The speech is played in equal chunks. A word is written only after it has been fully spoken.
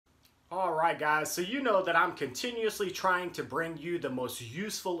Alright guys, so you know that I'm continuously trying to bring you the most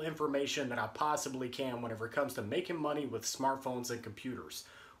useful information that I possibly can whenever it comes to making money with smartphones and computers.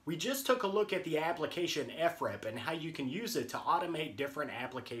 We just took a look at the application FREP and how you can use it to automate different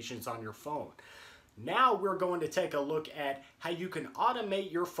applications on your phone. Now we're going to take a look at how you can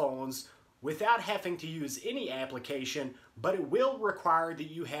automate your phones without having to use any application, but it will require that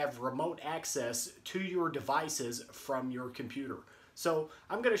you have remote access to your devices from your computer. So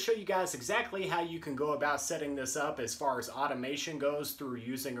I'm going to show you guys exactly how you can go about setting this up as far as automation goes through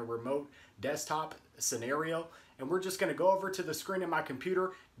using a remote desktop scenario. And we're just going to go over to the screen of my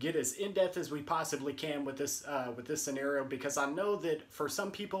computer, get as in-depth as we possibly can with this scenario, because I know that for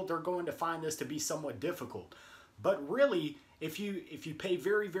some people they're going to find this to be somewhat difficult. But really, if you pay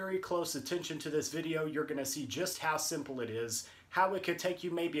very, very close attention to this video, you're going to see just how simple it is, how it could take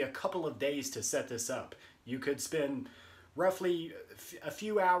you maybe a couple of days to set this up. You could spend roughly a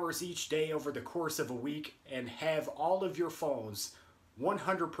few hours each day over the course of a week and have all of your phones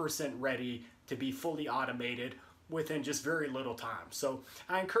 100% ready to be fully automated within just very little time. So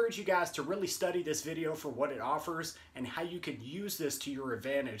I encourage you guys to really study this video for what it offers and how you can use this to your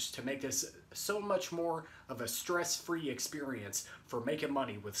advantage to make this so much more of a stress-free experience for making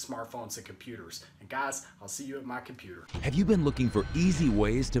money with smartphones and computers. And guys, I'll see you at my computer. Have you been looking for easy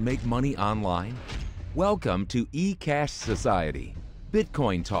ways to make money online? Welcome to eCash Society.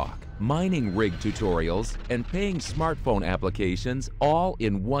 Bitcoin talk, mining rig tutorials, and paying smartphone applications all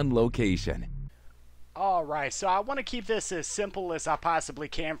in one location. Alright, so I want to keep this as simple as I possibly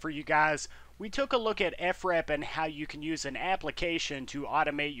can for you guys. We took a look at FREP and how you can use an application to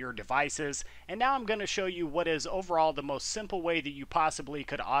automate your devices, and now I'm going to show you what is overall the most simple way that you possibly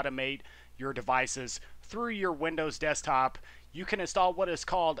could automate your devices through your Windows desktop. You can install what is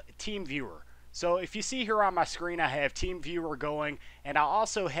called Teamviewer. So if you see here on my screen, I have Teamviewer going, and I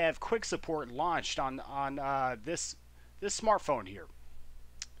also have quick support launched on this smartphone here.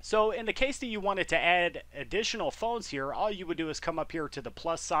 So in the case that you wanted to add additional phones here, all you would do is come up here to the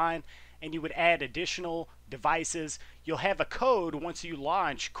plus sign and you would add additional devices. You'll have a code once you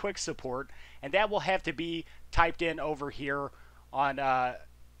launch quick support, and that will have to be typed in over here on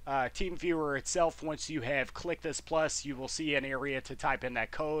Teamviewer itself. Once you have clicked this plus, you will see an area to type in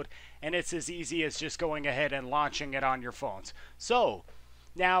that code, and it's as easy as just going ahead and launching it on your phones. So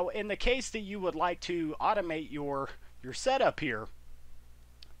now in the case that you would like to automate your setup here,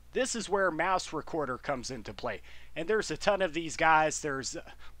 this is where mouse recorder comes into play. And there's a ton of these guys. There's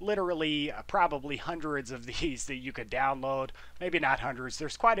literally probably hundreds of these that you could download. Maybe not hundreds.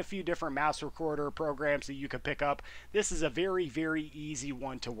 There's quite a few different mouse recorder programs that you could pick up. This is a very, very easy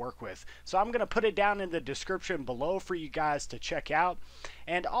one to work with. So I'm going to put it down in the description below for you guys to check out.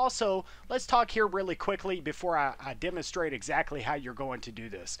 And also, let's talk here really quickly before I demonstrate exactly how you're going to do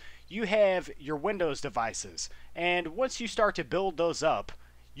this. You have your Windows devices. And once you start to build those up,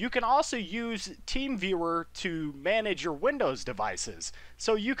 you can also use Teamviewer to manage your Windows devices.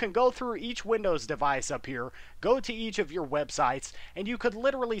 So you can go through each Windows device up here, go to each of your websites, and you could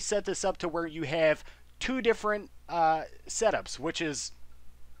literally set this up to where you have two different setups, which is,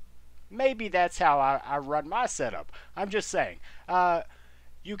 maybe that's how I run my setup. I'm just saying.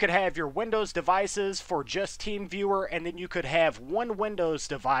 You could have your Windows devices for just Teamviewer, and then you could have one Windows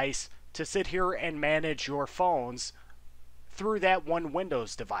device to sit here and manage your phones through that one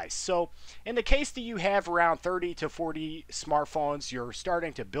Windows device. So in the case that you have around 30 to 40 smartphones, you're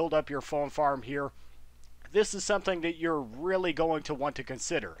starting to build up your phone farm here, this is something that you're really going to want to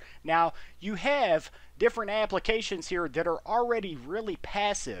consider. Now, you have different applications here that are already really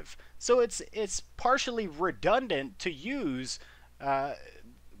passive, so it's partially redundant to use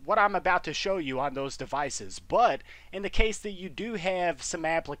what I'm about to show you on those devices. But in the case that you do have some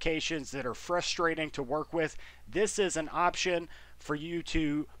applications that are frustrating to work with, this is an option for you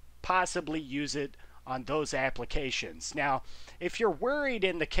to possibly use it on those applications. Now, if you're worried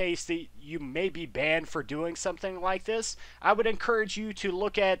in the case that you may be banned for doing something like this, I would encourage you to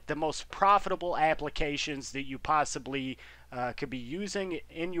look at the most profitable applications that you possibly could be using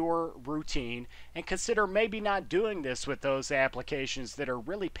in your routine, and consider maybe not doing this with those applications that are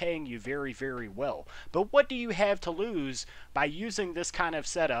really paying you very, very well. But what do you have to lose by using this kind of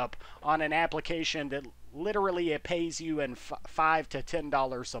setup on an application that literally it pays you in $5 to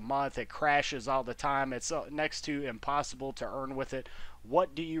 $10 a month? It crashes all the time. It's next to impossible to earn with it.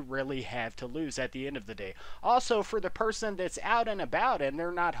 What do you really have to lose at the end of the day? Also, for the person that's out and about and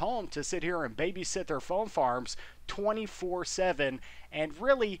they're not home to sit here and babysit their phone farms 24/7, and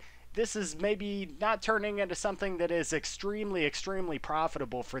really this is maybe not turning into something that is extremely, extremely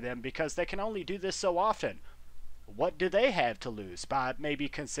profitable for them because they can only do this so often. what do they have to lose by maybe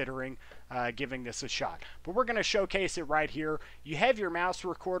considering giving this a shot. But we're going to showcase it right here. You have your mouse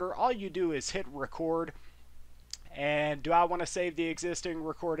recorder. All you do is hit record. And do I want to save the existing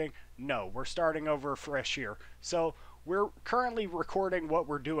recording? No, we're starting over fresh here. So we're currently recording what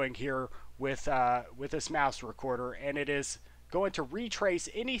we're doing here with this mouse recorder, and it is going to retrace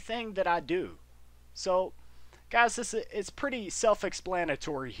anything that I do. So guys, this is pretty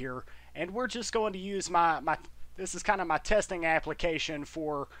self-explanatory here, and we're just going to use this is kind of my testing application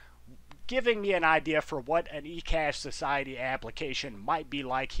for giving me an idea for what an eCash Society application might be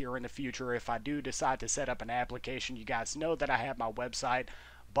like here in the future if I do decide to set up an application. You guys know that I have my website,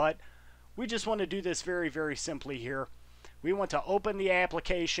 but we just want to do this very, very simply here. We want to open the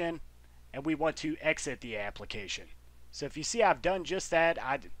application, and we want to exit the application. So if you see I've done just that,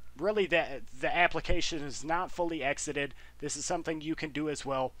 really the application is not fully exited. This is something you can do as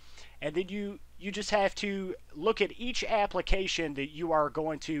well. And then you just have to look at each application that you are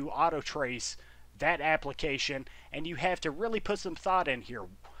going to auto trace that application, and you have to really put some thought in here.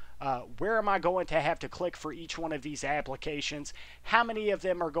 Where am I going to have to click for each one of these applications? How many of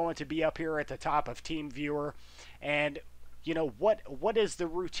them are going to be up here at the top of Teamviewer? And you know, what is the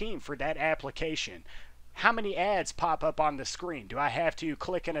routine for that application? How many ads pop up on the screen? Do I have to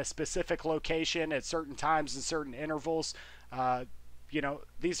click in a specific location at certain times and certain intervals? You know,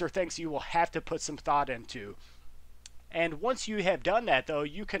 these are things you will have to put some thought into. And once you have done that, though,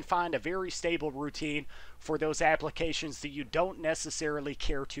 you can find a very stable routine for those applications that you don't necessarily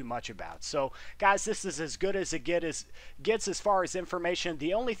care too much about. So, guys, this is as good as it gets as far as information.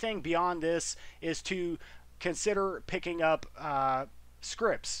 The only thing beyond this is to consider picking up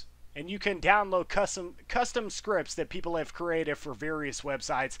scripts. And you can download custom scripts that people have created for various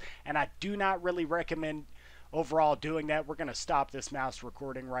websites. And I do not really recommend overall doing that. We're going to stop this mouse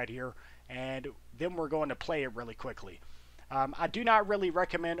recording right here, and then we're going to play it really quickly. I do not really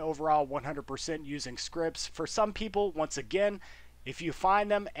recommend overall 100% using scripts. For some people, once again, if you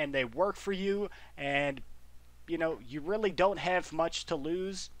find them and they work for you, and you know you really don't have much to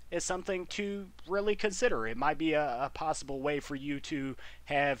lose, is something to really consider. It might be a possible way for you to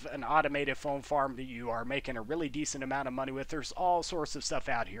have an automated phone farm that you are making a really decent amount of money with. There's all sorts of stuff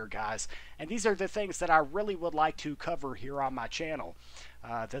out here, guys. And these are the things that I really would like to cover here on my channel.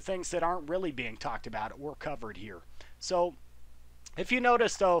 The things that aren't really being talked about or covered here. So if you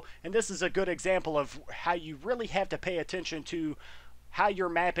notice, though, and this is a good example of how you really have to pay attention to how you're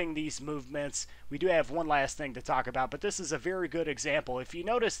mapping these movements. We do have one last thing to talk about, but this is a very good example. If you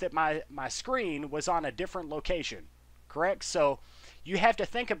notice that my screen was on a different location, correct? So you have to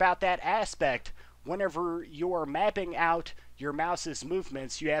think about that aspect whenever you're mapping out your mouse's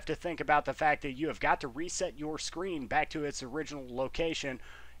movements. You have to think about the fact that you have got to reset your screen back to its original location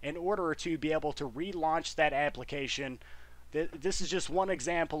in order to be able to relaunch that application. This is just one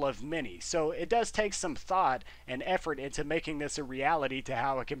example of many. So it does take some thought and effort into making this a reality to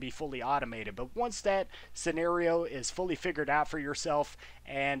how it can be fully automated. But once that scenario is fully figured out for yourself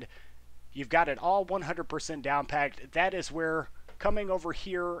and you've got it all 100% down packed, that is where coming over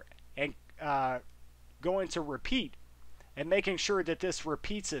here and going to repeat and making sure that this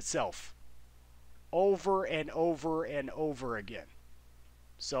repeats itself over and over and over again.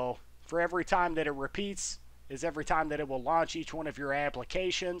 So for every time that it repeats is every time that it will launch each one of your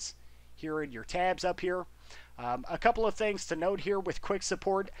applications here in your tabs up here. A couple of things to note here with quick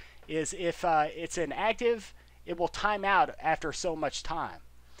support is if it's inactive, it will time out after so much time.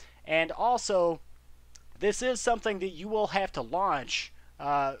 And also, this is something that you will have to launch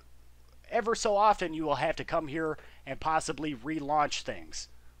ever so often. You will have to come here and possibly relaunch things.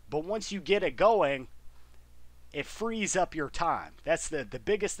 But once you get it going, it frees up your time. That's the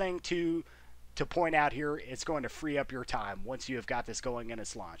biggest thing to point out here. It's going to free up your time once you have got this going and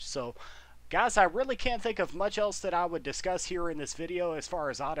it's launched. So guys, I really can't think of much else that I would discuss here in this video as far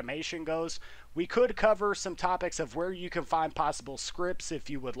as automation goes. We could cover some topics of where you can find possible scripts if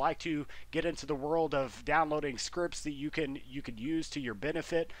you would like to get into the world of downloading scripts that you can use to your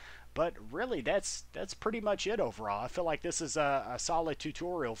benefit. But really, that's pretty much it overall. I feel like this is a solid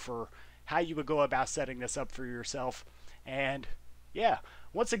tutorial for how you would go about setting this up for yourself. And yeah,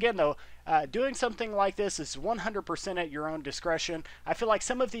 once again though, doing something like this is 100% at your own discretion. I feel like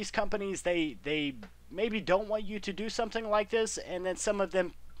some of these companies, they maybe don't want you to do something like this, and then some of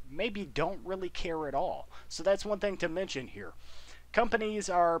them maybe don't really care at all. So that's one thing to mention here. Companies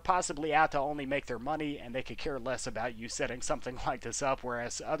are possibly out to only make their money, and they could care less about you setting something like this up,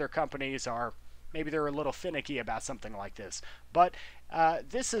 whereas other companies are, maybe they're a little finicky about something like this. But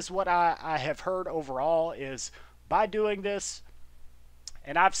this is what I have heard overall is by doing this,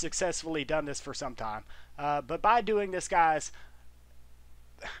 and I've successfully done this for some time, But by doing this, guys,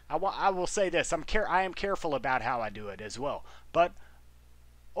 I will say this: I am careful about how I do it as well. But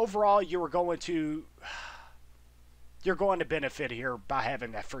overall, you're going to benefit here by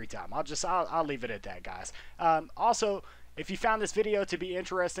having that free time. I'll leave it at that, guys. Also, if you found this video to be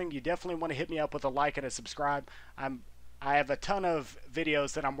interesting, you definitely want to hit me up with a like and a subscribe. I have a ton of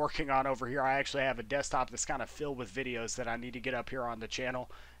videos that I'm working on over here. I actually have a desktop that's kind of filled with videos that I need to get up here on the channel.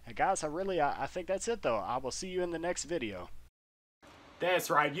 And guys, I think that's it though. I will see you in the next video.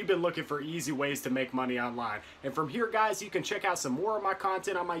 That's right, you've been looking for easy ways to make money online. And from here, guys, you can check out some more of my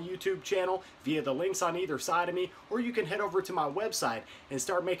content on my YouTube channel via the links on either side of me, or you can head over to my website and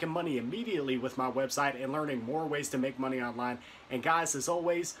start making money immediately with my website and learning more ways to make money online. And guys, as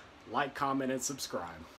always, like, comment, and subscribe.